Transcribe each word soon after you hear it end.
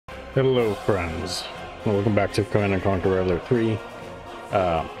Hello friends, welcome back to Command & Conquer Regular 3.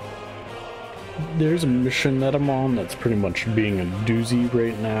 There's a mission that I'm on that's pretty much being a doozy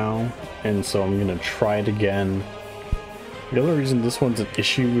right now, and so I'm gonna try it again. The only reason this one's an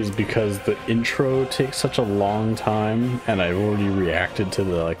issue is because the intro takes such a long time, and I've already reacted to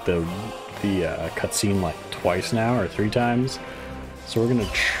the cutscene like twice now, or 3 times. So we're gonna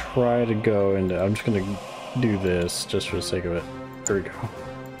try to go into, I'm just gonna do this just for the sake of it. There we go.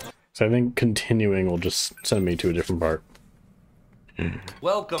 So I think continuing will just send me to a different part.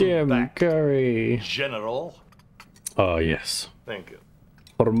 Welcome back, Curry. General. Oh, yes. Thank you.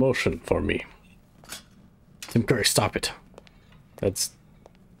 Promotion for me. Tim Curry, stop it. That's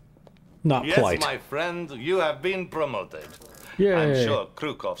not polite. Yes, my friend, you have been promoted. Yeah. I'm sure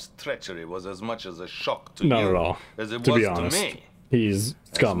Krukov's treachery was as much as a shock to Not you at all. as it To was be honest, to me. he's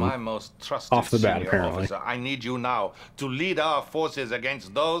scum. As my most trusted Off the bat, senior apparently. officer, I need you now to lead our forces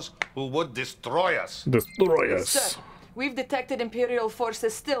against those who would destroy us. Destroy us. Sir, we've detected Imperial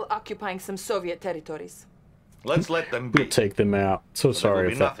forces still occupying some Soviet territories. Let's let them be. We'll take them out. So There will sorry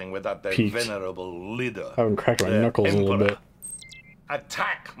be if that nothing without their peaked. venerable leader. I haven't cracked my their knuckles a little emperor. bit.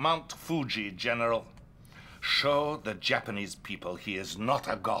 Attack Mount Fuji, General. Show the Japanese people he is not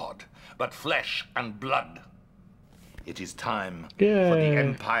a god, but flesh and blood. It is time for the Yeah.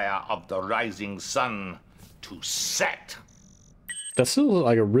 Empire of the Rising Sun to set. That's still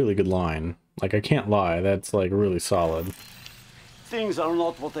like a really good line. Like, I can't lie. That's like really solid. Things are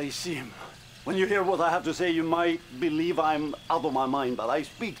not what they seem. When you hear what I have to say, you might believe I'm out of my mind, but I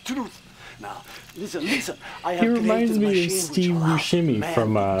speak truth. Now, listen. I have He reminds created a me of machine which Steve allows Buscemi man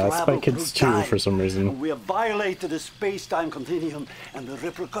from to travel Spy Kids through 2 time. for some reason. We have violated the space-time continuum, and the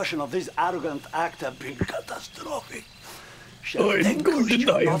repercussion of this arrogant act have been catastrophic. I'm going to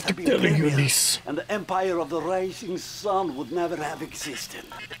die after telling you this. And the Empire of the Rising Sun would never have existed.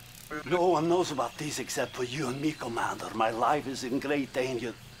 No one knows about this except for you and me, Commander. My life is in great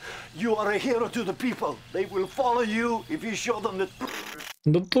danger. You are a hero to the people. They will follow you if you show them that.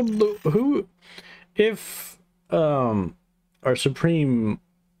 Who, if our Supreme,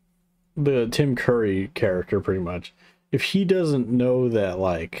 the Tim Curry character, pretty much, if he doesn't know that,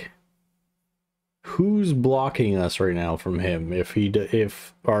 like, who's blocking us right now from him?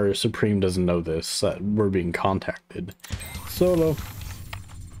 If our Supreme doesn't know this, that we're being contacted. Solo.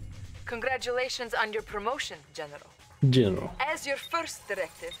 Congratulations on your promotion, General. General. As your first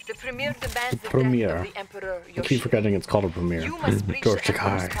directive, the Premier demands the Premier. death of the Emperor I keep Yoshida. forgetting it's called a premiere. You must breach George the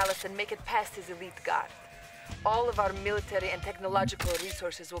Emperor's Takai. palace and make it past his elite guard. All of our military and technological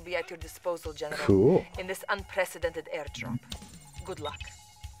resources will be at your disposal, General. Cool. In this unprecedented airdrop. Good luck.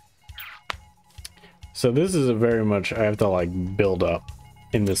 So this is a very much, I have to like build up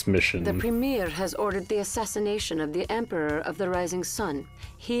in this mission. The Premier has ordered the assassination of the Emperor of the Rising Sun.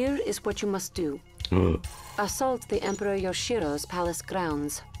 Here is what you must do. Assault the Emperor Yoshiro's palace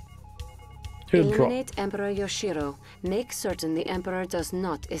grounds. Eliminate Emperor Yoshiro. Make certain the Emperor does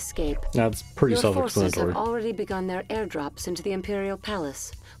not escape. That's pretty Your forces self-explanatory. have already begun their airdrops into the Imperial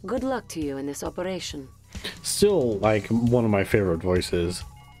Palace. Good luck to you in this operation. Still, like, one of my favorite voices.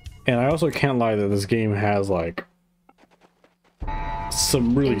 And I also can't lie that this game has, like,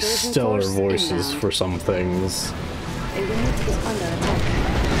 some really Invasion stellar force voices inbound. for some things. A unit is under attack.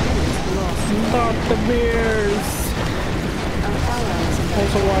 Unit lost. Not the beers! Our allies have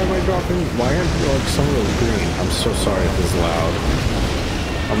Also, why am I dropping? Why aren't, like, some of those green? I'm so sorry if this is loud.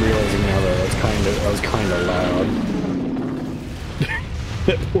 I'm realizing now that that was kind of loud.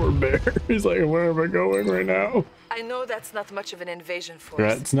 That poor bear. He's like, where am I going right now? I know that's not much of an invasion force.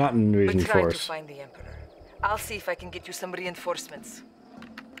 Right, it's not an invasion but try force. to find the Emperor. I'll see if I can get you some reinforcements.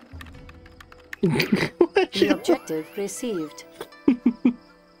 the objective received.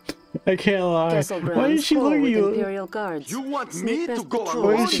 I can't lie. Castle Why grounds did she full look at with you? Imperial guards. You want Sneak me to past go patrols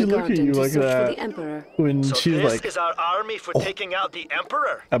along? Why did to she the look at garden you to like search that? For the Emperor. When So she's this like is our army for taking out the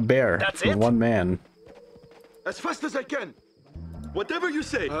Emperor? a bear. That's with it? one man. As fast as I can. Whatever you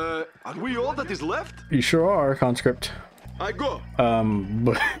say. Are we all that is left? You sure are, conscript. I go.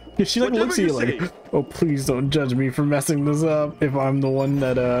 But she like Whatever looks at you you like, say. oh please don't judge me for messing this up if I'm the one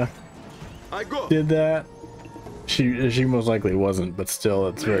that I go. did that. She most likely wasn't, but still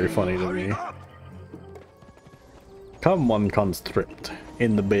it's very funny to me. Come one conscript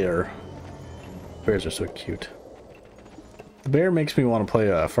in the bear. Bears are so cute. The bear makes me want to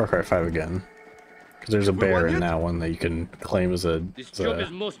play Far Cry 5 again. Because there's a bear in that one that you can claim as a... This job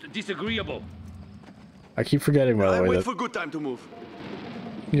is most disagreeable. I keep forgetting, by I the way, wait that... for good time to move.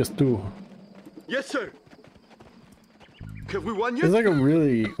 Yes, do. Yes, sir. Have we won yet? It's like a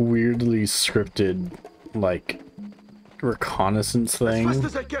really weirdly scripted, like, reconnaissance thing. As fast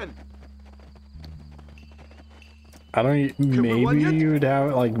as I can. I don't. Maybe you'd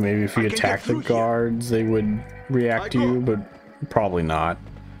have like maybe if you attack the guards, they would react to you, but probably not.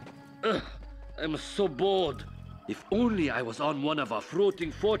 I'm so bored. If only I was on one of our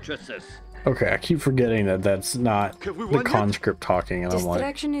floating fortresses. Okay, I keep forgetting that that's not the conscript talking, and I'm like,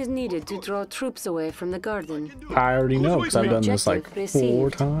 distraction is needed to draw troops away from the garden. I already know because I've done this like 4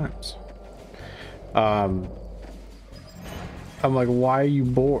 times. I'm like, why are you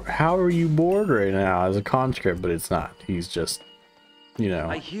bored? How are you bored right now as a conscript? But it's not. He's just, you know.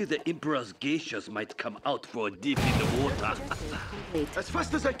 I hear the Emperor's geishas might come out for a dip in the water. As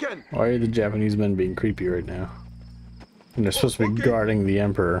fast as I can. Why are the Japanese men being creepy right now? And they're supposed to be guarding the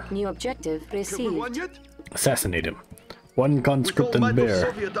Emperor. New objective received. Assassinate him. One conscript and bear.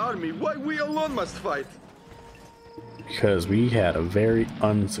 Soviet army, why we alone must fight? Because we had a very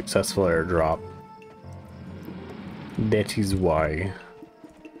unsuccessful airdrop. That is why.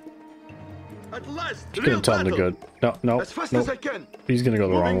 At last, Just gonna tell him to go. No, as fast as I can. He's gonna go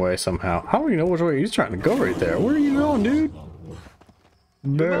the wrong way somehow. How do you know which way he's trying to go right there? Where are you going, dude?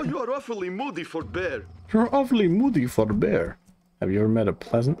 Bear. You are awfully moody for bear. You're awfully moody for a bear. Have you ever met a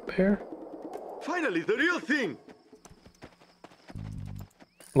pleasant bear? Finally, the real thing.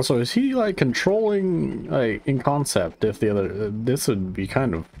 Also, is he like controlling, like in concept? If the other, this would be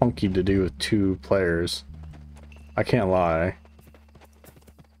kind of funky to do with 2 players. I can't lie.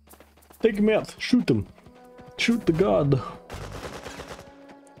 Take him out. Shoot him. Shoot the god.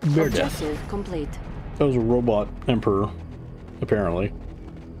 Bear death. Objective complete. That was a robot emperor, apparently.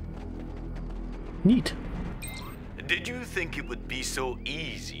 Neat. Did you think it would be so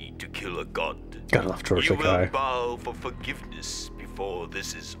easy to kill a god? Gotta love George You that will guy. bow for forgiveness before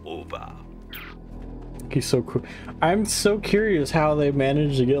this is over. He's so cool. I'm so curious how they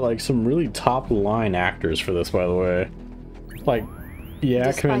managed to get like some really top line actors for this, by the way. Like, yeah,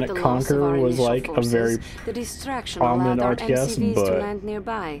 Despite Command & the loss of our Conquer was initial like forces, a very the distraction prominent allowed our RTS, MCVs to but land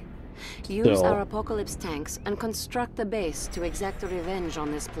nearby. Use still. our apocalypse tanks and construct the base to exact revenge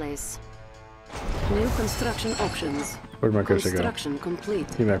on this place. New construction options. Where'd my cursor go? Construction complete.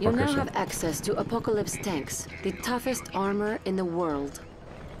 Give me back You my now cursor. have access to apocalypse tanks, the toughest armor in the world.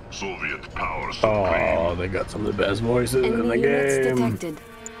 Soviet power Oh, they got some of the best voices in the Enemy units game. detected.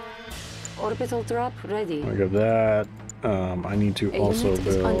 Orbital drop ready. I got that. I need to also Unit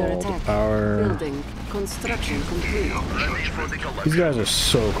is under build attack. power. Building. Construction complete. These guys are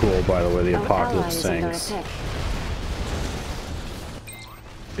so cool, by the way, the Our ally apocalypse is under tanks. attack.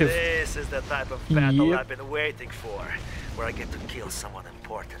 This is the type of battle Yep. I've been waiting for, where I get to kill someone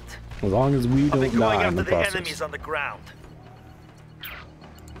important. As long as we I'll be don't going die in after the the process. enemies on the ground.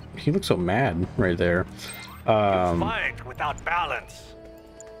 He looks so mad right there. Fight without balance.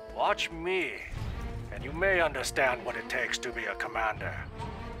 Watch me, and you may understand what it takes to be a commander.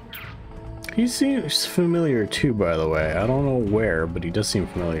 He seems familiar too, by the way. I don't know where, but he does seem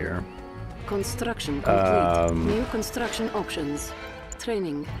familiar. Construction complete. New construction options.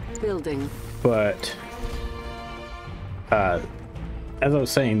 Training. Building. But as I was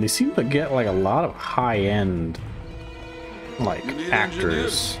saying, they seem to get like a lot of high-end like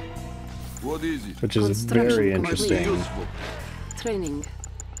actors, which is very interesting. Training.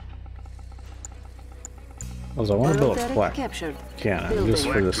 Also, I want to build a Derek flag captured. cannon just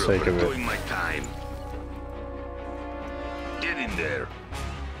for the sake of it. Doing my time. Get in there.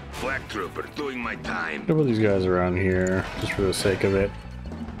 Black Trooper doing my time. Couple of these guys around here, just for the sake of it.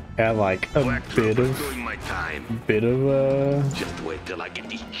 Add like a Black bit Trooper of, doing my time. Just wait till I get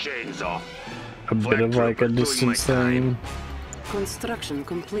these chains off. a bit of like a distance thing. Construction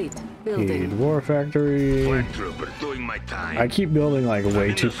complete. Need Building. war factory. Black Trooper doing my time. I keep building like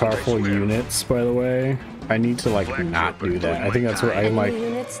way too powerful units, by the way. I need to like not do that. I think that's what I'm like.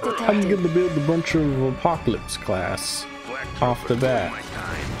 I'm gonna build a bunch of apocalypse class off the bat.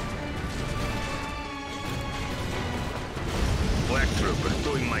 Black Trooper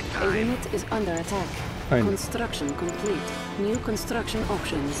doing my A time. unit is under attack. Construction complete. New construction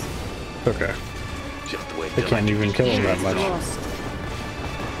options. Okay. Just wait They can't even kill him that much. Lost.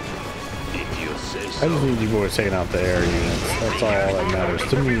 If you say I so. just need you boys taking out the air units. That's all that matters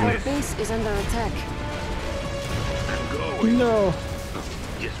to me. Our base is under attack. No.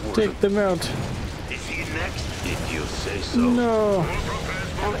 Just Take them out. Is he next? If you say so. No.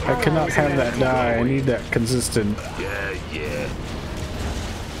 I cannot have that die. I need that consistent. Yeah.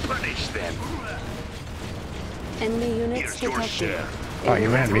 Punish them. Enemy units Here's your detected. share. Oh, you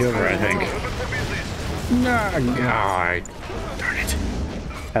ran me over, I think. No, God. Darn it.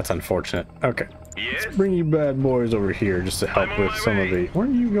 That's unfortunate. Okay. Let's bring you bad boys over here just to help with some of the... Where are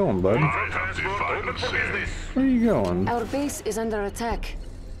you going, bud? Where are you going? Our base is under attack.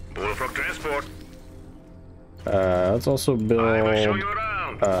 Bullfrog transport. Let's also build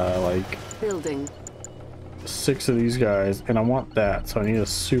like Building. 6 of these guys, and I want that, so I need a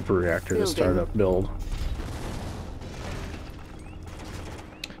super reactor to start up build.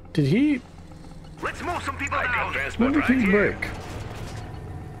 Did he? Let's move some people down. When did he break?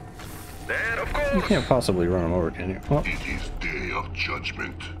 There, of course. You can't possibly run him over, can you? Oh. It is day of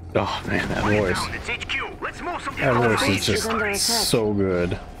judgment. Oh man, that voice. Let's move some That voice is just so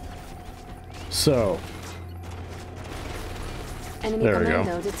good. So. Enemy There we go.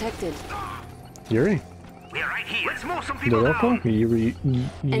 commando detected. Yuri? We are right here. Let's move some people down. Yuri.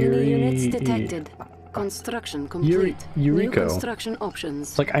 Enemy units detected. Construction complete. New construction options.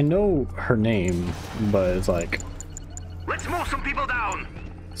 It's like I know her name, but it's like. Let's move some people down.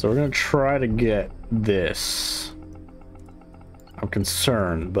 So we're gonna try to get this. I'm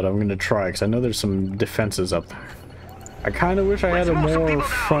concerned, but I'm gonna try because I know there's some defenses up there. I kind of wish I had a more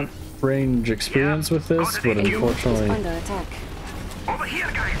front range experience with this, but unfortunately. Under attack. Over here,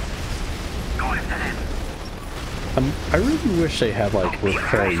 guys. Go after them. I really wish they had like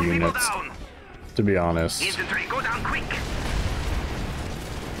repair units. To be honest. Go down quick.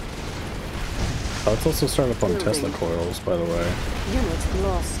 Let's also start up on Tesla coils, by the way. Unit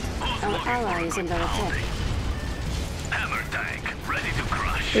lost. Our ally is under attack. Hammer tank, ready to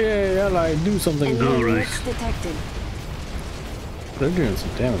crush. Hey, ally, do something, please. Units detected. They're doing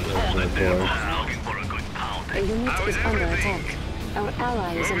some damage there, boy. A unit is under attack. Our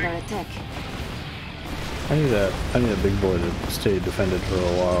ally is under attack. I need a big boy to stay defended for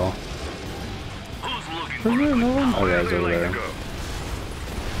a while. Where's there another one? Oh yeah, it's over there.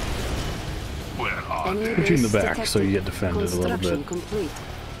 Put you in the back so you get defended a little bit.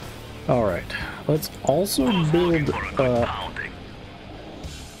 Alright, let's also build, I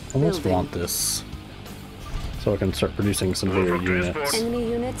almost want this. So I can start producing some bigger units. Enemy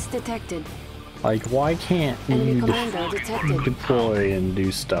units detected. Like, why can't you deploy and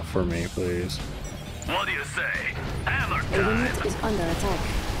do stuff for me, please? What do you say? Hammer time. A unit is under attack.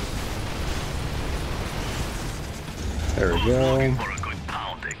 There we go.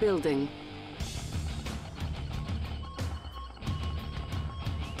 Building.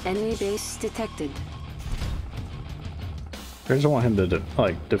 Enemy base detected. I just want him to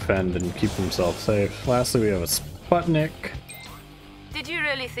defend and keep himself safe. Lastly, we have a Sputnik. Did you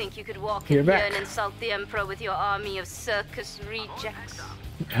really think you could walk in here and insult the Emperor with your army of circus rejects?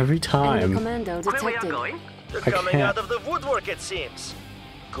 Every time. Commando detected. Where we are going? They're coming out of the woodwork, it seems.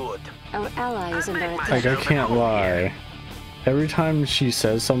 Good. Our ally is under attack. Like, I can't lie. Every time she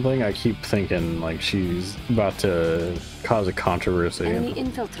says something, I keep thinking like she's about to cause a controversy. Enemy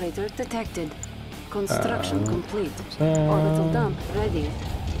infiltrator detected. Construction complete. Orbital dump ready.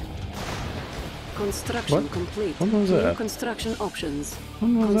 Construction complete. What was that? New construction options.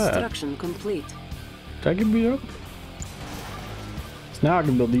 What was construction complete. Did I get beat up? So now I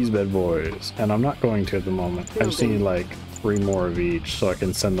can build these bad boys, and I'm not going to at the moment. I just need like 3 more of each, so I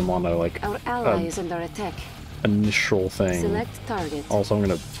can send them on to like our ally is under attack. Initial thing. Select target. Also, I'm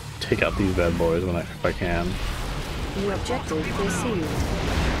gonna take out these bad boys if I can. New objective received.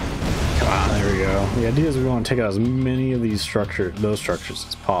 Come on, there we go. The idea is we want to take out as many of these those structures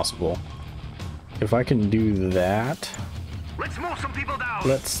as possible. If I can do that, let's move some people down.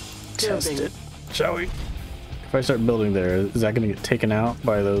 Let's test it, shall we? If I start building there, is that gonna get taken out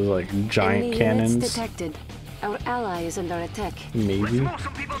by those like giant enemy cannons? Units detected. Our ally is under attack. Maybe. Let's move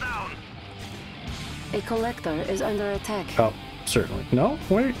some people down. A collector is under attack. Oh, certainly. No,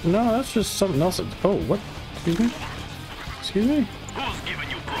 wait, no, that's just something else. Oh, what? Excuse me? Excuse me? Who's giving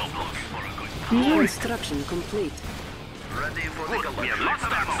you problems for a good construction complete. Ready for the collection. Let's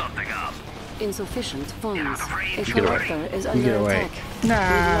start something up. Insufficient funds. A collector is under get away. attack.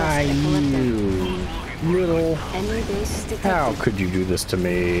 Nah, you little. Enemy base detected. How could you do this to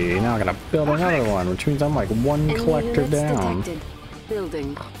me? Now I'm gonna build another one, which means I'm like one collector down. Detected.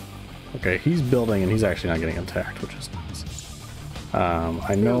 Building. Okay, he's building and he's actually not getting attacked, which is nice.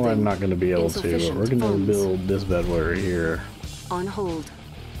 I know I'm not going to be able to, but we're going to build this bad boy right here. On hold.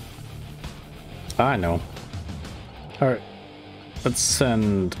 I know. All right, let's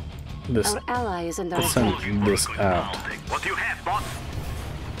send this. Our ally is under let's send this out. What do you have, boss?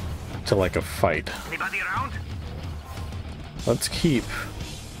 To like a fight. Anybody around? Let's keep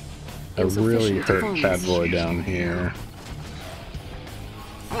a really hurt bad boy down here.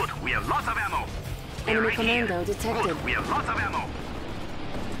 Good, we have lots of ammo. Enemy right commando detected. Good, we have lots of ammo.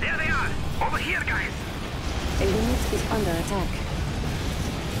 There they are. Over here, guys. A unit is under attack.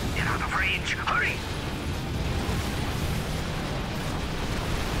 Get out of range. Hurry.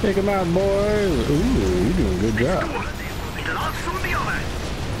 Take him out, boys. Ooh, you're doing a good job.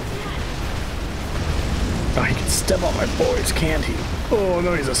 Oh, he can step on my boys, can't he? Oh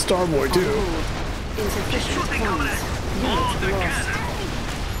no, he's a star boy too.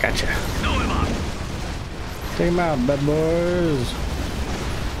 Gotcha. Take him out, bad boys.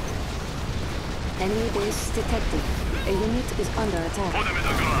 Enemy base detected. A unit is under attack. Put him in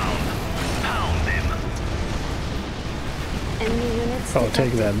the ground. Pound him. Enemy units Oh, detected.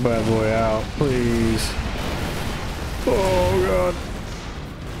 take that bad boy out, please. Oh god.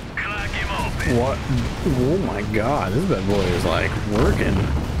 Crack him open. What? Oh my god, this bad boy is like working.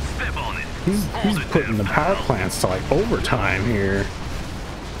 Step on it. He's putting the power plants to like overtime here.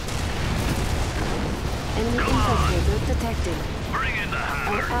 Enemy infiltrator detected. Bring in the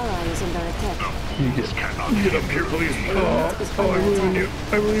Our hammer. ally is under attack. You get up here, please. Oh, I believe in you.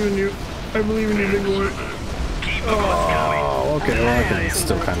 I believe in you. I believe in you, big boy. Oh, okay. Well, I can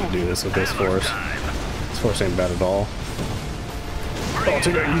still kind of do this with this force. This force ain't bad at all. Oh,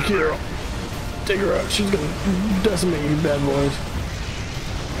 take out Yukiro. Take her out. She's gonna decimate you bad boys.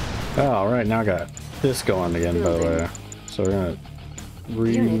 Oh, alright, now I got this going again, by the way. So we're gonna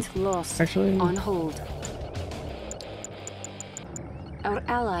Unit lost. Actually, on hold. Our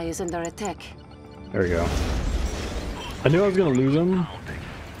ally is under attack. There we go. I knew I was gonna lose him.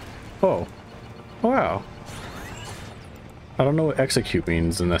 Oh. Wow. I don't know what execute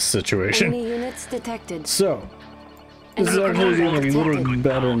means in this situation. Enemy units detected. So, this is actually doing a little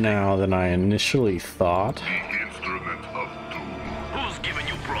better now than I initially thought. Instrument of doom. Who's giving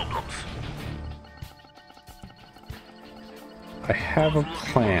you problems? I have a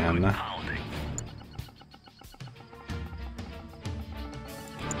plan.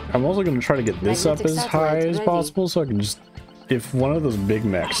 I'm also going to try to get this up as high as possible so I can just, if one of those big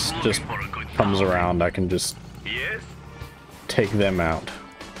mechs just comes around, I can just take them out.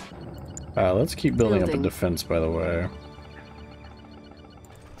 Let's keep building up a defense, by the way.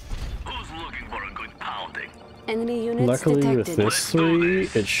 Enemy units Luckily detected. with this 3,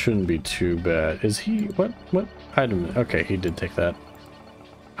 it shouldn't be too bad. Is he, what item? Okay, he did take that.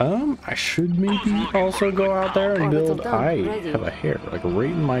 I should maybe also go out there and build, I have a hair, like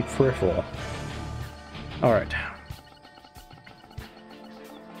right in my peripheral. Alright.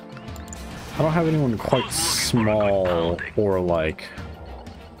 I don't have anyone quite small or like,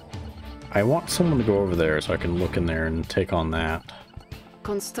 I want someone to go over there so I can look in there and take on that.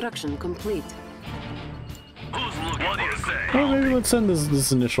 Construction complete. Well, maybe let's send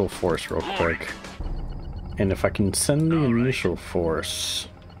this initial force real quick. And if I can send the initial force...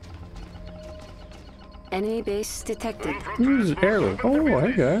 Enemy base detected. Who's airlift? Oh,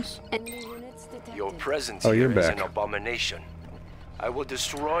 hey guys. Your presence Oh, you're here is back. an abomination. I will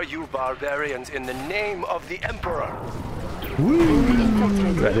destroy you barbarians in the name of the Emperor. Woo!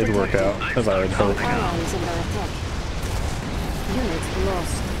 That did work out, as I had hoped. Allies under attack. Unit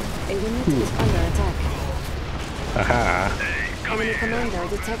lost. A unit is under attack. Aha. Enemy commander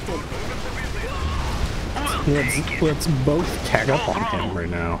detected. Let's both tag up on him right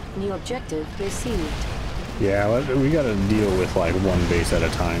now. New objective received. Yeah, we gotta deal with like one base at a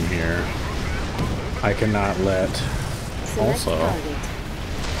time here. I cannot let... Also... Look.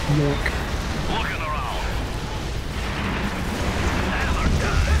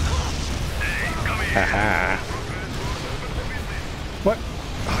 Haha. What?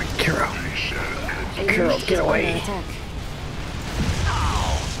 Oh, Kiro. Kiro, get away.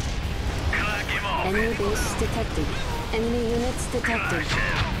 Enemy base detected. Enemy units detected.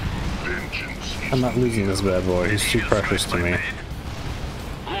 I'm not losing this bad boy. He's too precious to me.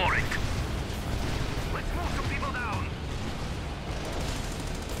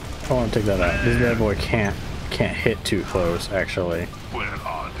 I want to take that out. This bad boy can't hit too close, actually. Where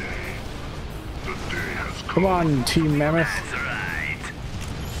are they? The day has come. Come on, Team Mammoth.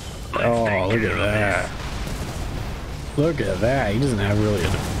 Oh, look at that. Look at that. He doesn't have really a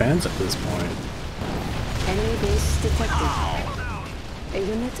defense at this point. Enemy base detected. A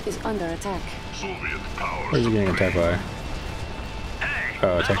unit is under attack. Where's he getting attacked by?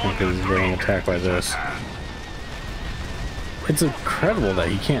 Oh, technically he's getting attacked by this. It's incredible that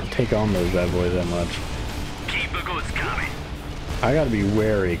he can't take on those bad boys that much. Keep the goods coming. I gotta be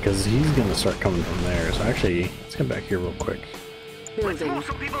wary because he's gonna start coming from there. So actually, let's come back here real quick. Building.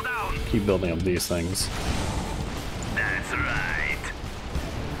 Keep building up these things. That's right.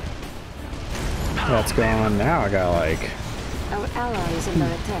 That's gone. Now I got like... Our ally is under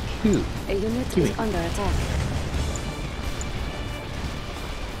attack. A unit is under attack.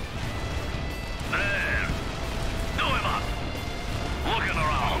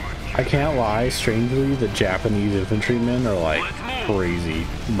 I can't lie, strangely, the Japanese infantrymen are like crazy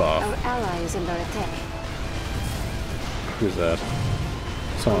buff. Our ally is under attack. Who's that?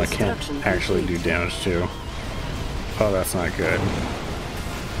 Someone I can't actually do damage to. Oh, that's not good.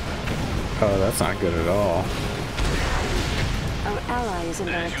 Oh, that's not good at all. Our ally is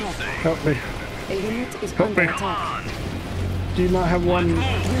under attack. Help me. A unit is Help under me. attack. Do you not have one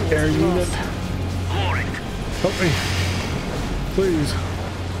air unit? Help me. Please.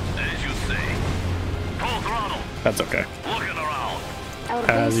 As you say. Full throttle. That's okay. Looking around.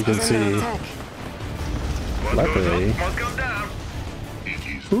 As you can see, luckily.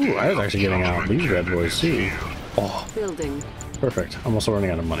 Ooh, I was actually getting out these red boys too. Oh, Building. perfect. I'm also running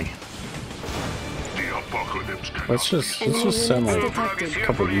out of money. Let's just send like a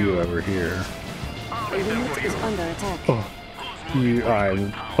couple of you over here. A unit is under attack. Oh, you,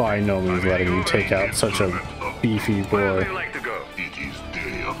 I'm by no means letting you take out such a beefy boy.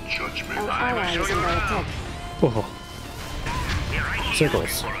 Our ally is under attack. Oh,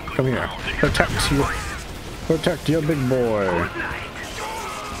 Circles, come here. Protect your big boy.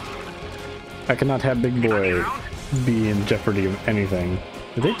 I cannot have big boy be in jeopardy of anything.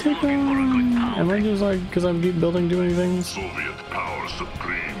 Did they take on? Am I just like, because I'm building too many things? Soviet power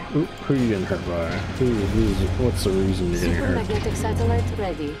supreme. Ooh, who are you getting hurt by? What's the reason you're getting hurt? Magnetic satellite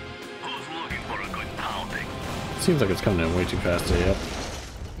ready. Seems like it's coming in way too fast today, yep.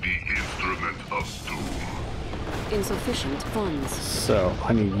 The instrument of doom. Insufficient funds. So,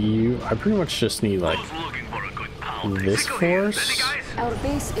 I need you. I pretty much just need like this force. Our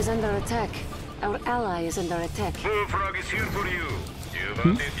base is under attack. Our ally is under attack. Bullfrog is here for you.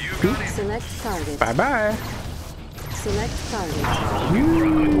 Select target. Bye bye. Select target.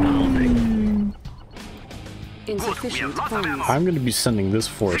 Insufficient funds. I'm going to be sending this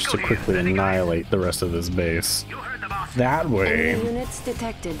force to quickly annihilate the rest of this base. That way, Enemy units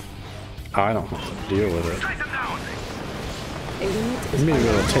detected. I don't have to deal with it. A unit is You may be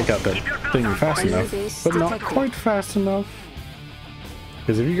able to under take out that thing fast enough, but not quite fast enough.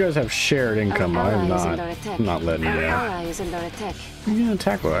 Because if you guys have shared income, I'm not letting you Our down. ally is under attack. You can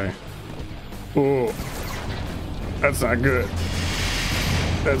attack by. Oh, that's not good.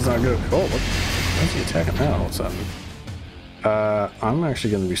 That's not good. Oh, what's he attacking now all of a sudden? I'm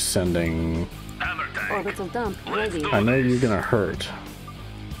actually going to be sending. Orbital dump ready. I know you're going to hurt,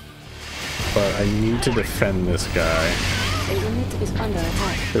 but I need to defend this guy. A unit is under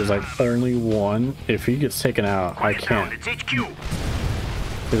attack. There's like only one. If he gets taken out, I can't.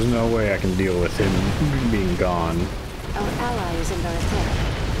 There's no way I can deal with him being gone. Our ally is under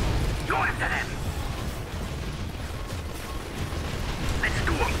attack. Go after them. Let's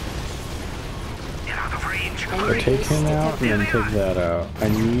do them. Get out of range. So take him out and then take that out. I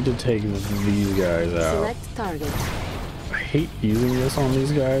need to take these guys out. Select target. I hate using this on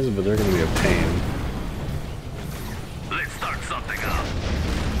these guys, but they're going to be a pain. Let's start something up.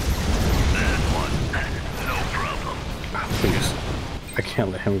 That one. No problem. Oh, please. I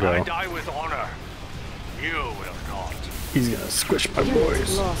can't let him go. I die with honor. You will not. He's going to squish my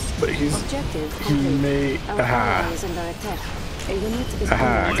boys. But he may... Aha. A unit is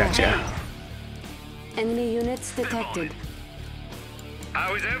Aha, gotcha. Enemy units detected.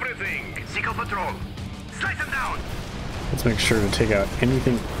 How is everything? Seeker patrol. Slice them down. Let's make sure to take out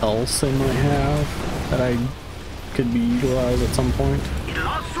anything else they might have that I could be utilized at some point. It'll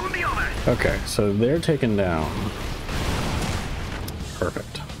all soon be over. Okay, so they're taken down.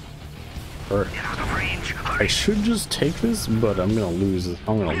 Perfect. I should just take this, but I'm gonna lose it.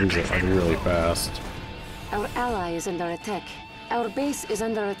 I'm gonna lose it like really fast. Our ally is under attack. Our base is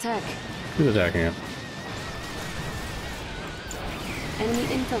under attack. Who's attacking it? Enemy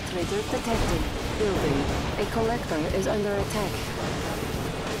infiltrator detected. Building. A collector is under attack.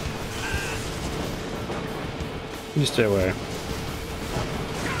 You stay away.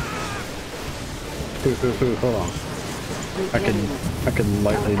 Ooh, hold on. I can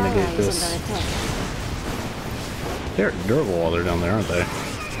lightly negate this. They're durable while they're down there, aren't they?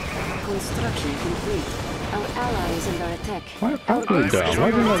 Construction complete. Our ally is under attack. Why are they down? Why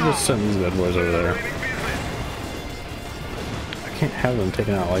didn't I just send these bad boys over there? I can't have them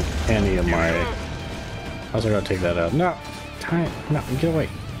taking out like any of my... I also gotta take that out. No! Time! No, get away!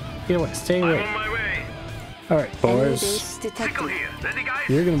 Get away! Stay away! Alright, boys.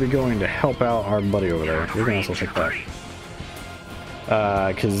 You're gonna be going to help out our buddy over there. You're gonna also take that.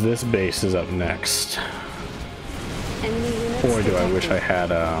 Because this base is up next. Boy, do I wish I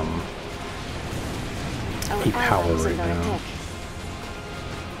had, a power right now.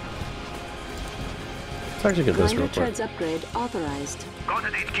 Let's actually get this real quick. Upgrade authorized.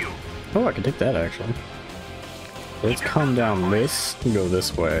 Oh, I can take that actually. Let's come down this and go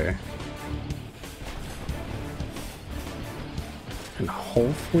this way. And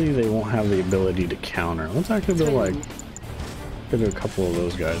hopefully they won't have the ability to counter. Let's actually go like get a couple of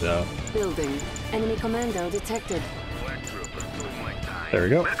those guys out. Building. Enemy commando detected. There we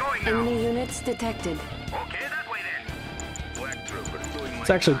go. Enemy units detected.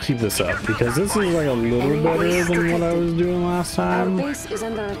 Let's actually keep this up because this is like a little better than what I was doing last time. Our base is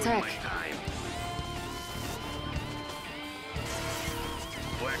under attack.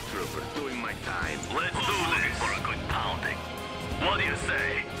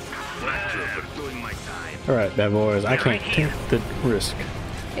 Alright, bad boys, I can't take the risk.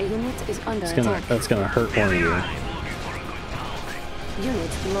 A unit is under attack. That's gonna hurt one of you.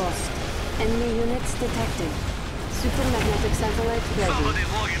 Unit lost. Enemy units detected. Supermagnetic satellite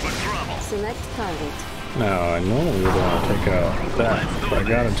ready. Select target. Now, I normally would want to take out that, but I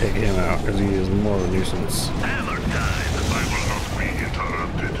gotta take him out because he is more of a nuisance.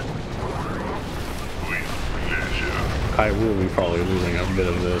 I will be probably losing a bit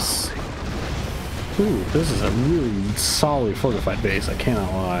of this. Ooh, this is a really solid fortified base, I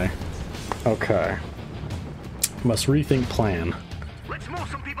cannot lie. Okay. Must rethink plan. Let's move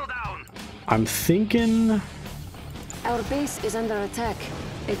some people down. I'm thinking... Our base is under attack.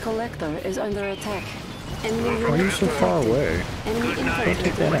 A collector is under attack. Enemy Why are you so far away? Enemy Don't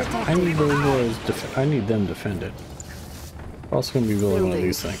take that out. I need those boys I need them defended. We're also going to be building one of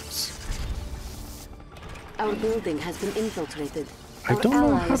these things. Our building has been infiltrated. I don't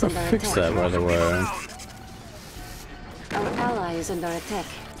know how to fix that, by the way. Our ally is under attack.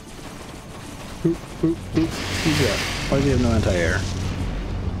 Who's that? Why does he have no anti-air?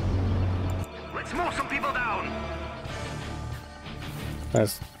 Let's move some people down.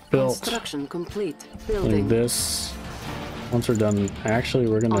 That's built. Construction complete. Like Building. this. Once we're done, actually,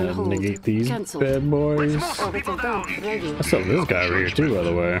 we're gonna negate these bad boys. I still have this guy over here too, by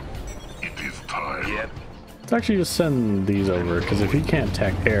the way. It is time. Yep. Let's actually just send these over, because if he can't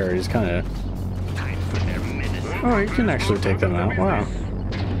attack air, he's kind of... Oh, he can actually take them out. Wow.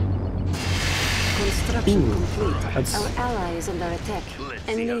 Construction complete. That's our ally is under attack.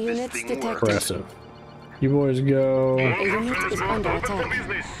 Enemy units detected. impressive. You boys go. A unit is under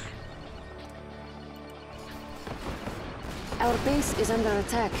attack. Our base is under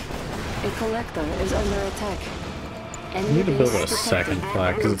attack. A collector is under attack. I need to build a second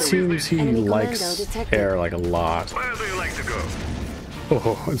flag because it seems he likes air like a lot. Where do you like to go?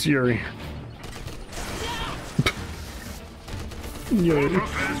 Oh, it's Yuri.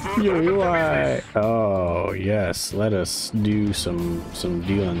 Yuri, why? Oh yes, let us do some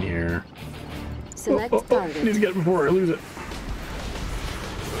dealing here. Select target. Need to get it before I lose it.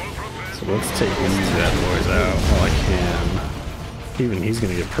 So let's take these bad boys out while I can. Even he's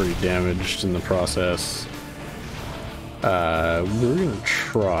gonna get pretty damaged in the process. We're gonna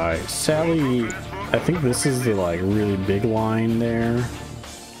try Sally. I think this is the like really big line there.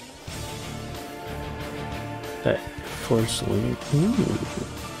 That fortunately,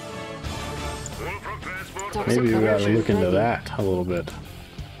 maybe we gotta look into that a little bit.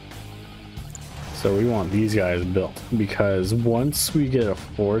 So we want these guys built because once we get a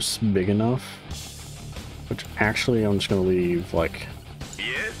force big enough, which actually I'm just gonna leave like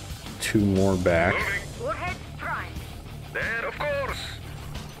 2 more back.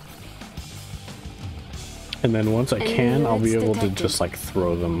 And then once I can, I'll be able to just like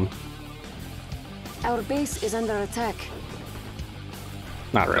throw them. Our base is under attack.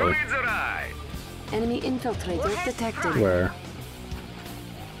 Not really. Enemy infiltrator detected. Where?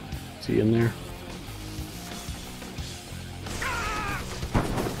 Is he in there?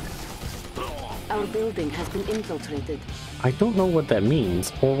 Our building has been infiltrated. I don't know what that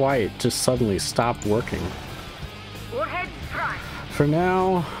means or why it just suddenly stopped working. For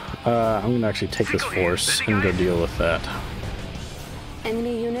now, I'm gonna actually take this force and go deal with that.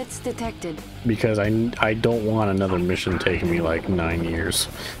 Enemy units detected. Because I don't want another mission taking me like 9 years.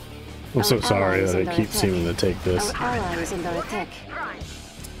 I'm so sorry that it keeps seeming to take this. Our ally is under attack.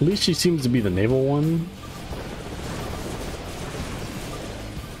 At least she seems to be the naval one.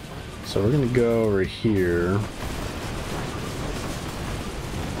 So we're gonna go over here.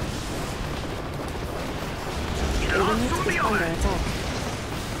 Unit is under attack.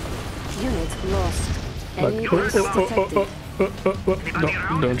 Unit lost. Enemy base detected.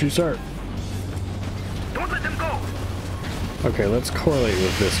 Don't you start. Don't let them go. Okay, let's correlate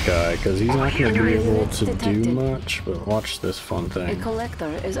with this guy because he's not going to be able to do much. But watch this fun A thing. collector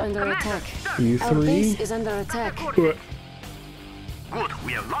is under attack. You Our three. base is under attack. Good,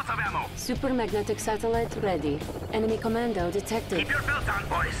 we have lots of ammo. Supermagnetic satellite ready. Enemy commando detected. Keep your belt on,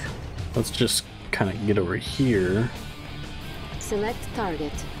 boys. Let's just kind of get over here. Select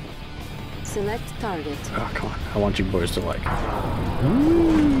target. Select target. Oh, come on. I want you boys to like.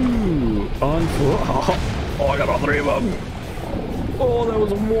 Ooh. Oh, I got all 3 of them. Oh, that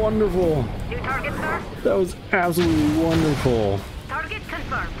was wonderful. New target, sir? That was absolutely wonderful. Target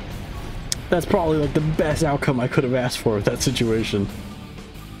confirmed. That's probably like the best outcome I could have asked for with that situation.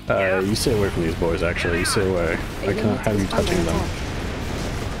 You stay away from these boys, actually. You stay away. I cannot have you touching them.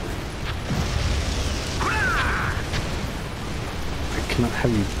 I cannot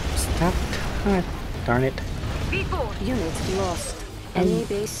have you... Stop. Darn it. Unit lost. Enemy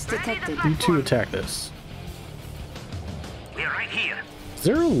base detected. You two attack this. We're right here. Is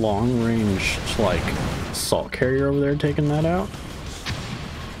there a long-range, like, assault carrier over there taking that out?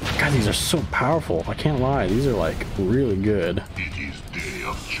 God, these are so powerful. I can't lie. These are, like, really good. It is day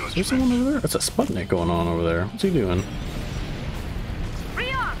of judgment. Is there someone over there? That's a Sputnik going on over there. What's he doing?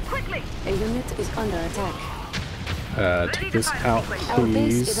 Rearm, quickly. A unit is under attack. Take this out, Our base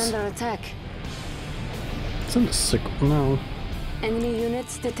please. is under attack. It's in the sick. No. Enemy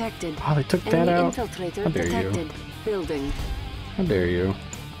units detected. Oh, they took that Enemy out. Infiltrator How dare detected. you? Building. How dare you?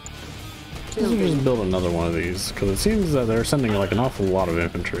 Let's just build another one of these, because it seems that they're sending like an awful lot of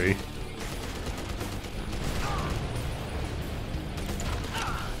infantry.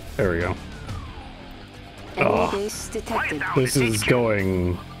 There we go. Enemy base detected. This is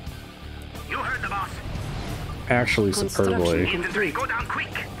going You heard the boss. actually superbly. Complete. Go down quick.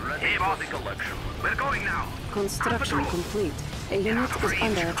 Hey, boss. We're going now. Construction complete. A unit is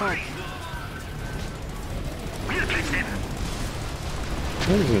under attack. We'll catch them.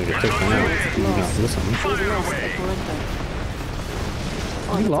 I'm just gonna get taken out if you not listen. We lost a collector.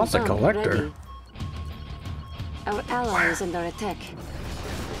 You lost a collector? Ready. Our ally is under attack.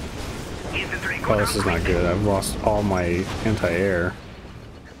 Oh, this is not good. I've lost all my anti-air.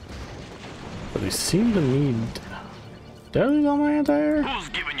 But they seem to need... Did I lose all my anti-air? Who's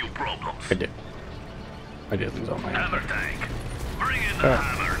giving you problems? I did. I did lose all my anti-air. Hammer tank. Bring in the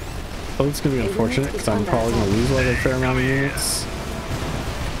hammer. Oh, it's gonna be unfortunate because I'm probably gonna lose like a fair amount of units.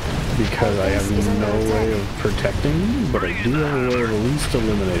 Because I have no way of protecting, but I do have a way of at least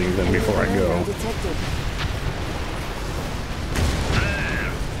eliminating them before I go.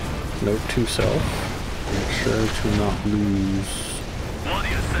 Note to self, make sure to not lose. What do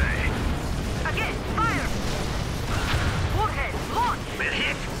you say? Again, fire! Warhead, launch! We're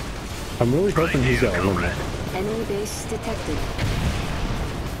hit. I'm really hoping he's got a limit. Enemy base detected.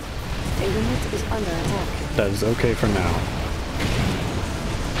 A unit is under attack. That is okay for now.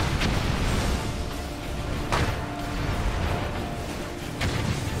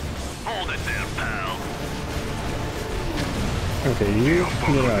 Hold it there, pal. Okay, you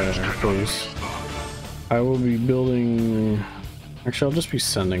get out of there, please. I will be building... Actually, I'll just be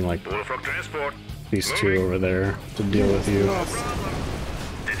sending, like, these two over there to deal with you.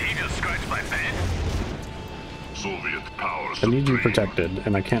 Did he just scratch my bed? Soviet power I need you protected,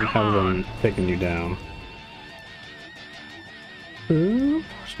 and I can't have them taking you down.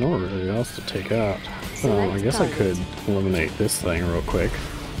 There's nowhere really else to take out. I guess I could eliminate this thing real quick.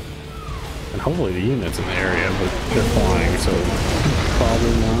 And hopefully the unit's in the area, but they're flying, so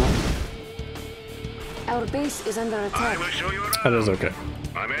probably not. Our base is under attack. That is okay.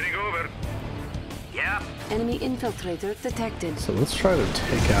 I'm heading over. Yeah. Enemy infiltrator detected. So let's try to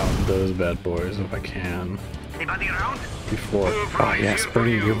take out those bad boys if I can. Anybody around? Before... Oh yes,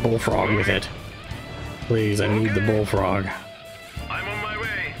 bring your bullfrog with it. Please, I need the bullfrog. I'm on my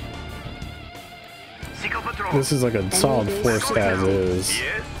way. Seeker patrol. This is like a solid force as is.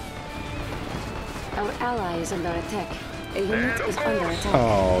 Yes. Our ally is under attack. A unit is under attack.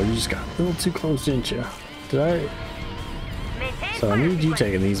 Oh, you just got a little too close, didn't you? Did I? So I need you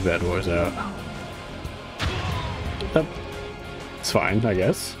taking these bad boys out. Yep. It's fine, I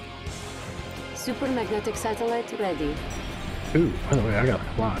guess. Super magnetic satellite ready. Ooh, by the way, I got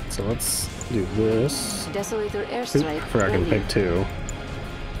a lot, so let's do this. Desolator Oop, airstrike. I forgot I can pick two.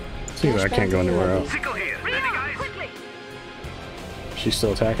 See if I can't go anywhere else. Sickle here. Ready, guys? She's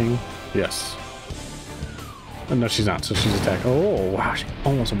still attacking? Yes. Oh, no, she's not, so she's attacking. Oh, wow, she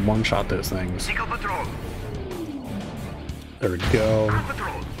almost one-shot those things. Seeker patrol. There we go.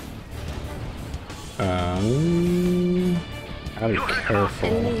 Gotta be careful.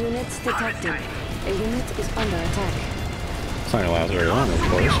 Enemy units detected. A unit is under attack. It's not gonna last very long, of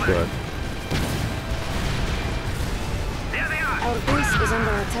course, but... Our base is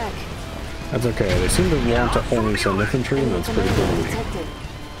under attack. That's okay. They seem to want to only send infantry, and that's pretty cool to me.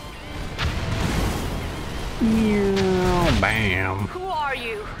 Bam. Who are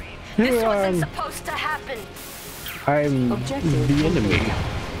you? You, This wasn't supposed to happen. I'm the enemy.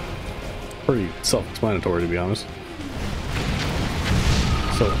 Pretty self-explanatory, to be honest.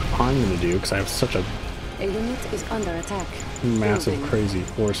 So So I'm gonna do, because I have such a unit is under attack. Massive, Building. crazy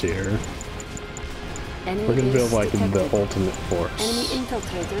force here. Enemy We're gonna build base like detected. the ultimate force. Enemy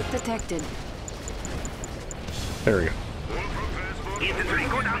infiltrator detected. There we go. Infantry,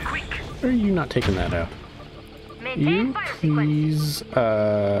 go down quick. Why are you not taking that out? You please,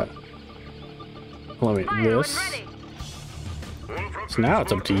 let me, this. So now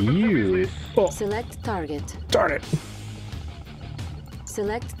it's up to you. Oh, Select target. darn it.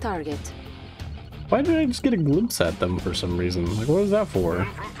 Select target. Why did I just get a glimpse at them for some reason? Like, what was that for?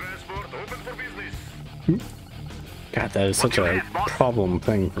 God, that is such a problem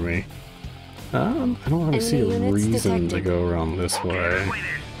thing for me. I don't really see a reason to go around this way.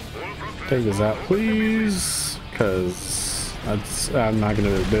 Take this out, please, because I'm not gonna.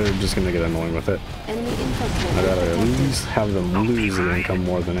 They're just gonna get annoying with it. Enemy infiltrator I'd rather at detected. least have them lose the income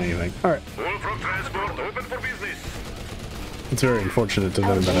more than anything. All right. It's very unfortunate to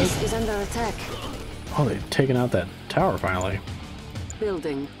Our them that base is under attack. oh, they've taken out that tower finally.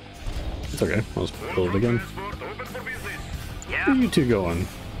 Building. It's okay. I'll just build it again. Where are you two going?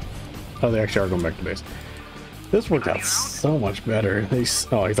 Oh, they actually are going back to base. This worked out so much better. Oh,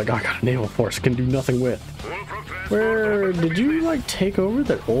 he's like, oh, I got a naval force, can do nothing with. Where did you like take over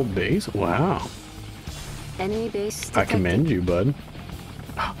that old base? Wow. Enemy base I detected. commend you, bud.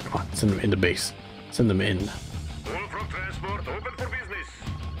 Oh, come on, send them into base. Send them in.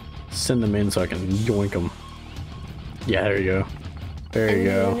 Send them in so I can yoink them. Yeah, there you go. There you Enemy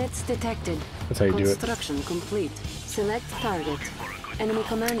go. units detected. That's how you do it. Construction complete. Select target. Enemy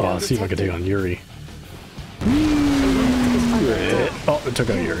commando Oh, I'll see if I can take on Yuri. detected. Oh, it took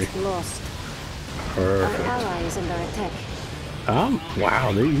out Yuri. Unit lost. Perfect. Our ally is under attack.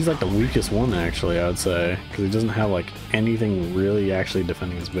 Wow, he's like the weakest one actually, I would say, because he doesn't have like anything really actually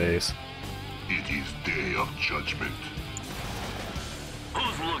defending his base. It is day of judgment.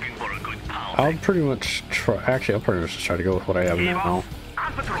 Who's looking for a good pound? I'll pretty much try. Actually, I'll pretty much just try to go with what I have now.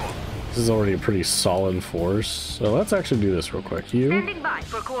 On patrol. This is already a pretty solid force, so let's actually do this real quick. You, Standing by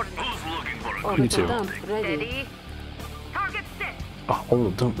for coordinates. Who's looking for a you Orbital two. dump ready. Ready. Target set. Oh,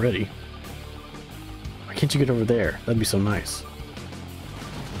 orbital dump ready. Why can't you get over there? That'd be so nice.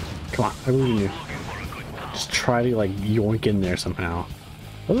 Come on, I believe in you. Just try to like yoink in there somehow.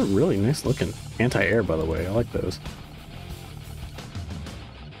 Those are really nice looking. Anti-air, by the way. I like those.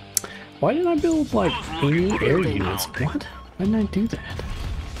 Why didn't I build like any air units? What? Why didn't I do that?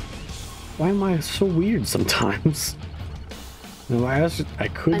 Why am I so weird sometimes? No, I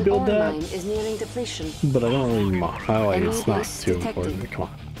could An build ore that, mine is nearing depletion. but I don't really. I like it's Enemy not base too detected. important. Come on,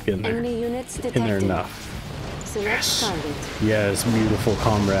 get in there. Enemy units detected. In there enough. Select target. Yes, beautiful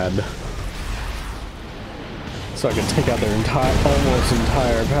comrade. So I can take out their almost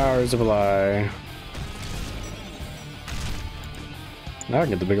entire power supply. Now I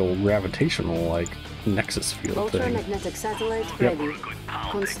can get the big old gravitational, like, nexus field thing. Ultramagnetic satellite Yep. ready.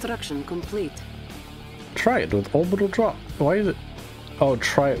 Construction complete. Try it with orbital drop. Why is it? Oh,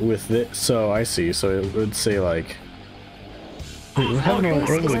 try it with this. So I see. So it would say like. Wait, what happened to Base is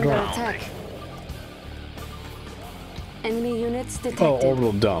orbital under drop? attack. Enemy units detected. Oh,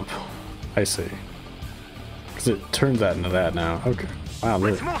 orbital dump. I see. Because it turns that into that now. Okay. Wow,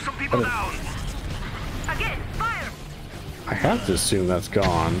 look. Let's move some people down. Again, fire. I have to assume that's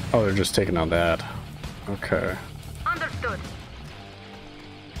gone. Oh, they're just taking out that. Okay. Understood.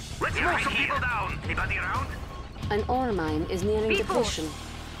 Let's move some people down. Anybody around? An ore mine is nearing B4. depletion.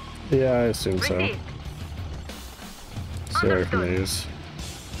 Yeah, I assume so. Received. Sorry for these.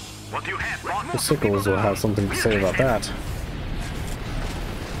 What do you have, boss? The sickles will have something to say about that.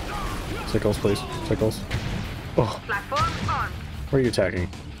 Sickles, please. Sickles. Oh, Platform armed. where are you attacking?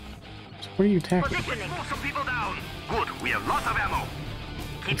 What are you attacking? Positioning. Move some people down. Good. We have lots of ammo.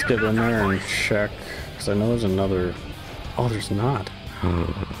 Keep Let's your get in filters, there and boys. check. Because I know there's another. Oh, there's not.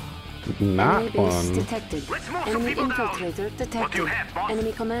 Not Enemy base one. detected. Let's move some Enemy people down. infiltrator What do detected. you have, boss?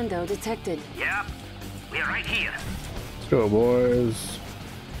 Enemy commando detected. Yep. We're right here. Let's go, boys.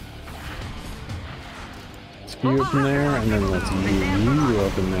 Let's get you up in there, and then let's get you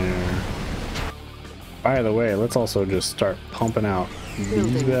up in there. By the way, let's also just start pumping out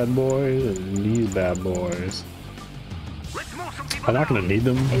these bad boys and these bad boys. Let's move some people I'm not gonna need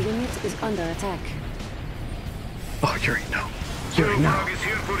them. A unit is under attack. Oh, Yuri, no. Yuri, no. Frog is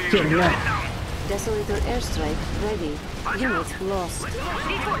here for you. Yuri, no. Desolator airstrike ready. Unit lost.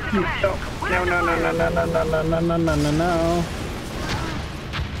 No, no, no, no, no, no, no, no, no, no, no, no, no.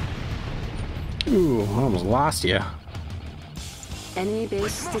 Ooh, I almost lost you. Enemy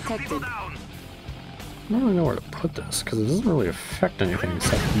base detected. I don't really know where to put this, because it doesn't really affect anything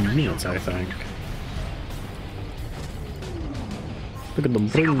except units, I think. Look at them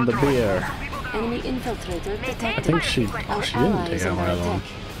bring the beer. Enemy infiltrator detected. I think she didn't take out my other one.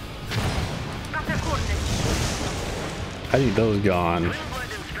 I think those gone.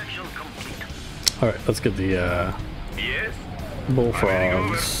 Alright, let's get the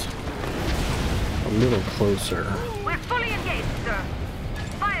bullfrogs a little closer. We're fully engaged, sir.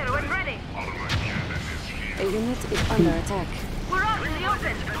 Fire when ready. A unit is under attack. We're out in the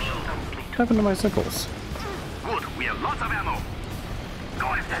open. What happened to my sickles? Good, we have lots of ammo. Go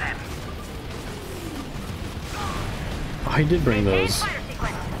after them. Oh, he did bring those.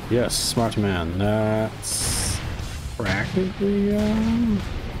 Yes, smart man. That's practically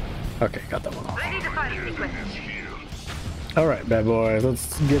okay, got that one off. Alright, bad boys,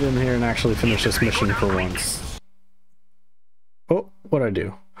 let's get in here and actually finish this mission for once. Oh, what'd I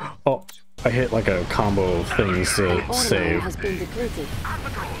do? Oh, I hit like a combo of things to save. Has been depleted.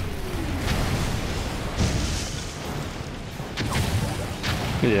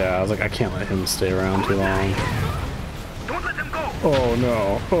 Yeah, I was like, I can't let him stay around too long. Oh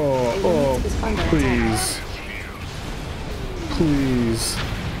no. Oh, please. Please.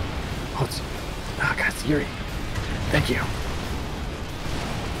 Oh, it's... Oh, God, it's Yuri. Thank you.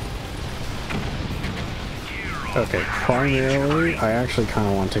 Okay, primarily, I actually kind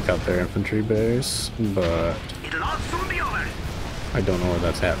of want to take out their infantry base, but I don't know where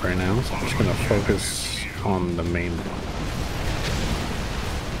that's at right now, so I'm just going to focus on the main one.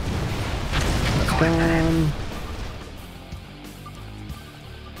 That's gone.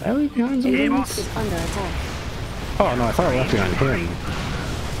 Did I leave behind some things? Oh no, I thought I left behind him.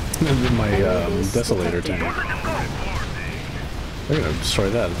 And then my desolator tank. They're gonna destroy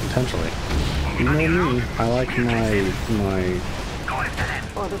that intentionally. You know me, I like my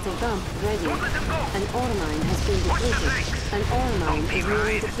Orbital dump ready. An ore mine has been depleted. An ore mine is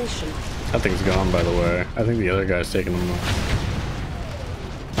nearing depletion. That thing's gone, by the way. I think the other guy's taking them.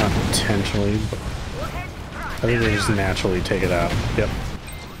 Not intentionally, but I think they just naturally take it out. Yep.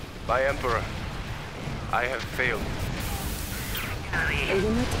 My Emperor, I have failed. A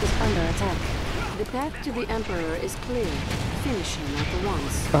unit is under attack. The path to the Emperor is clear. Finish him at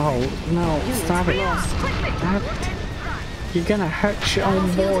once. Oh, no, stop it. You're gonna hurt your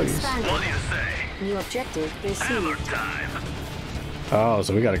own boys. What do you say? New objective received. Oh,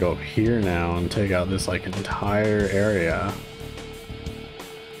 so we gotta go up here now and take out this, like, entire area.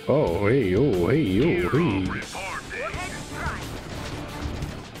 Oh, hey, oh, hey, oh, hey.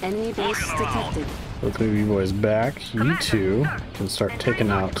 Enemy base detected. Let's move you boys back. You two can start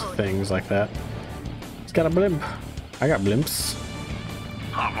taking out things like that. He's got a blimp. I got blimps.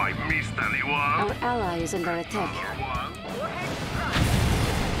 Have I missed anyone? Our ally is under attack.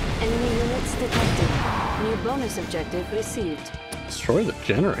 Enemy units detected. New bonus objective received. Destroy the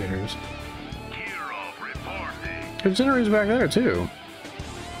generators. There's generators back there too.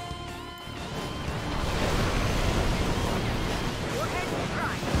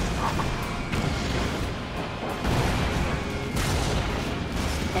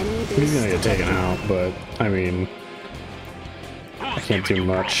 He's gonna get taken out, but I mean, I can't do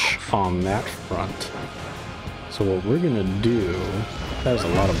much on that front. So what we're gonna do, there's a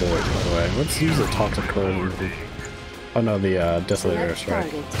lot of boys, by the way. Let's use the toxic corrosion. Oh no, the desolators,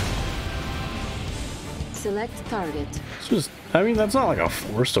 right? Select target. It's just, I mean, that's not like a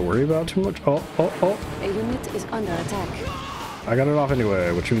force to worry about too much. Oh. A unit is under attack. I got it off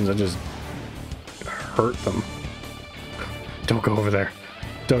anyway, which means I just hurt them. Don't go over there.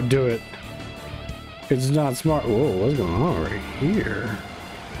 Don't do it. It's not smart. Whoa, what's going on right here?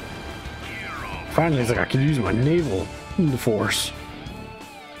 Finally, it's like I can use my naval force.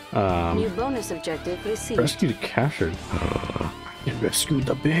 New bonus objective received. Rescue the captured. Rescue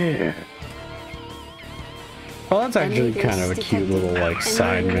the bear. Well, that's actually kind of a cute little like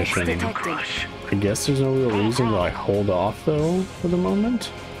side mission. I guess there's no real reason to like hold off though for the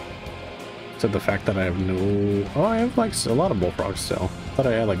moment. Except the fact that I have no... Oh, I have like a lot of bullfrogs still. I thought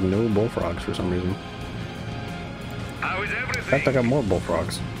I had like no bullfrogs for some reason. In fact, I got more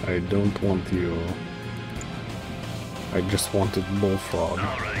bullfrogs. I don't want you. I just wanted bullfrog.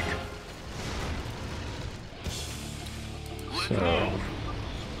 So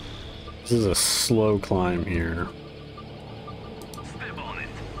this is a slow climb here.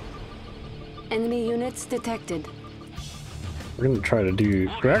 Enemy units detected. We're gonna try to do.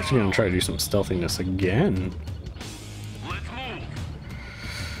 We're actually gonna try to do some stealthiness again.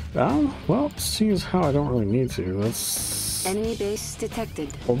 Oh, well, seeing as how I don't really need to, let's... Enemy base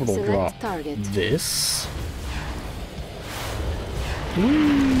detected. Orbital Select drop target. This.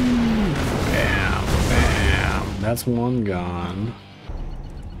 Woo! Bam, bam. That's one gone.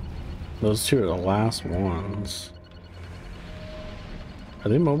 Those two are the last ones. Are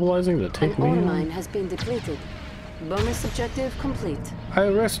they mobilizing to take me? An ore mine has been depleted. Bonus objective complete. I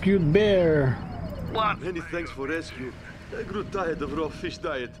rescued Bear. What? Many thanks for rescue. I grew tired of raw fish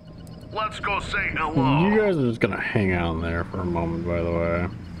diet. Let's go say hello. You guys are just gonna hang out in there for a moment, by the way.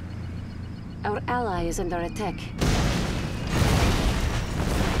 Our ally is under attack.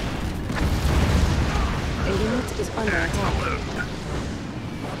 A unit is under attack.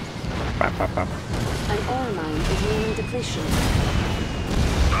 An ore mine is nearing depletion.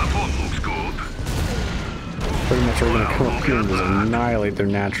 That one looks good. Pretty much we're gonna come up here and just annihilate their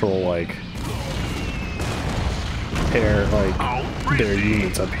natural, like, air, like, their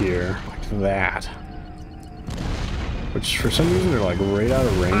units up here. Like that. Which, for some reason, they're, like, right out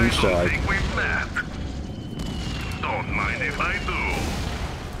of range to, like... Don't mind if I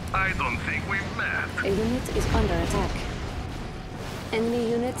do. I don't think we've met. A unit is under attack.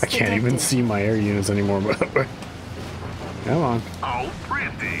 Enemy units I can't even see my air units anymore, by the way. Come on. Oh,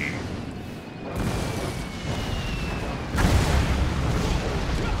 pretty.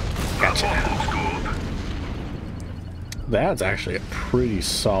 Gotcha. That's actually a pretty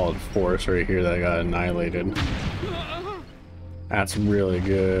solid force right here that got annihilated. That's really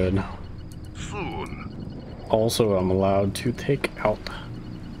good. Soon. Also, I'm allowed to take out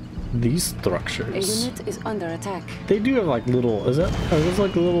these structures. A unit is under attack. They do have like little, are those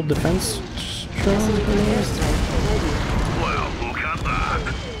like little defense drones? Well, look at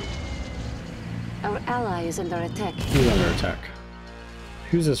that. Our ally is under attack. Who's under attack?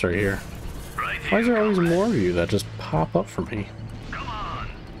 Who's this right here? Why is there always more of you that just pop up for me? Come on.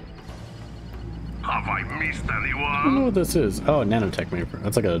 Have I missed anyone? I don't know what this is. Oh, nanotech maybe.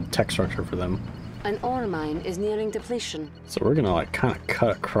 That's like a tech structure for them. An ore mine is nearing depletion. So we're gonna like kind of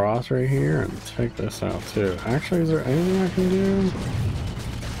cut across right here and take this out too. Actually, is there anything I can do?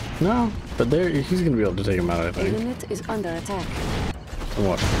 No, but there he's gonna be able to take him out, I think. A unit is under attack. And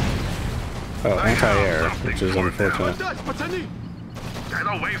what? Oh, anti-air, which is unfortunate. Get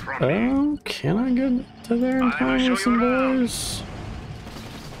away from me. Oh, can I get to there in time with some boys?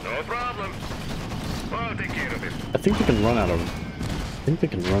 No problem. I'll take care of it. I think they can run out of. I think they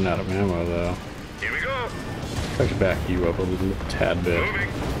can run out of ammo though. Here we go. Try to back you up a little tad bit. Moving.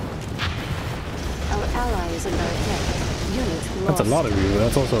 Our ally is under attack. Unit lost. That's a lot of you, but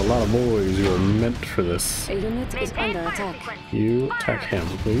that's also a lot of boys who are meant for this. A unit is under attack. You attack him,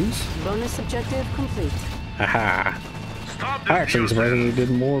 please. Bonus objective complete. Aha! I actually surprisingly did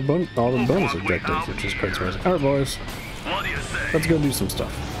more all the bonus objectives, which is quite surprising. Alright, boys. What do you say? Let's go do some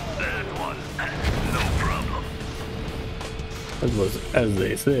stuff. That one. No problem. That was, as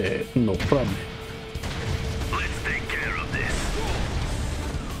they say, no problem. Let's take care of this.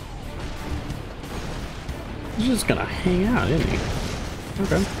 He's just gonna hang out, isn't he?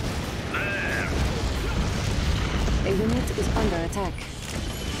 Okay. There. A unit is under attack.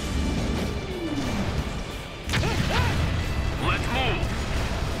 Let's move.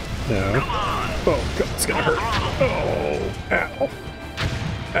 No. Oh, God, it's gonna hurt. Oh, ow.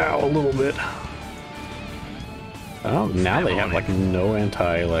 Ow, a little bit. Oh, now they have, like, no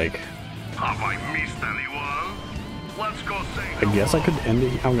anti, like... Have I missed anyone? Let's go say I guess I could end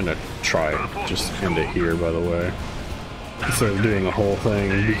it. I'm gonna try just end it here, by the way. Instead of doing the whole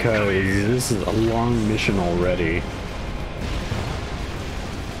thing, because this is a long mission already.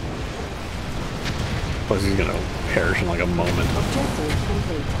 Plus he's gonna perish in like a moment. Objective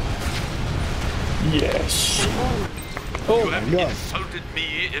complete. Yes! Oh my God! Insulted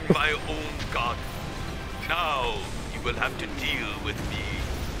me in my own garden. Now you will have to deal with me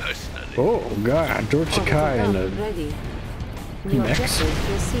personally. Oh God! George Sakai and a ready. Max.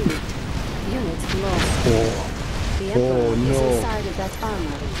 Received. Unit lost. Oh. The Emperor Oh is no! inside of that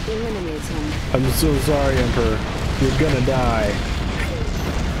armor. Eliminate him. I'm so sorry, Emperor. You're gonna die.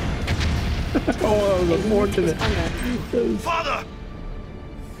 Oh, that was unfortunate. Father!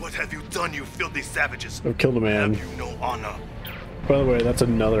 What have you done, you filthy savages? I've killed a man. Have you no honor? By the way, that's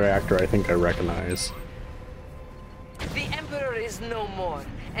another actor I think I recognize. The Emperor is no more,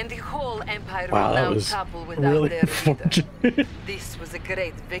 and the whole Empire Wow, will that now was topple without really their leader. unfortunate. This was a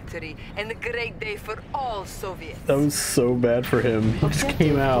great victory, and a great day for all Soviets. That was so bad for him. He just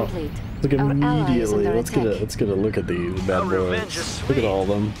came out. Like immediately. Let's get a look at these bad boys. Look at all of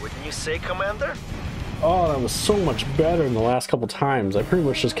them. Wouldn't you say, Commander? Oh, that was so much better than the last couple times. I pretty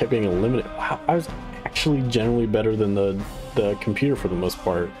much just kept being eliminated. Wow, I was actually generally better than the computer for the most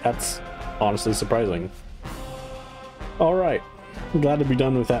part. That's honestly surprising. Alright, I'm glad to be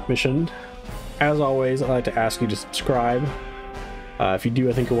done with that mission. As always, I'd like to ask you to subscribe. If you do,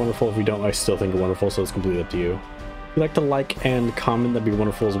 I think you're wonderful. If you don't, I still think you're wonderful, so it's completely up to you. If you'd like to like and comment, that'd be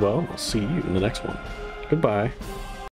wonderful as well. I'll see you in the next one. Goodbye.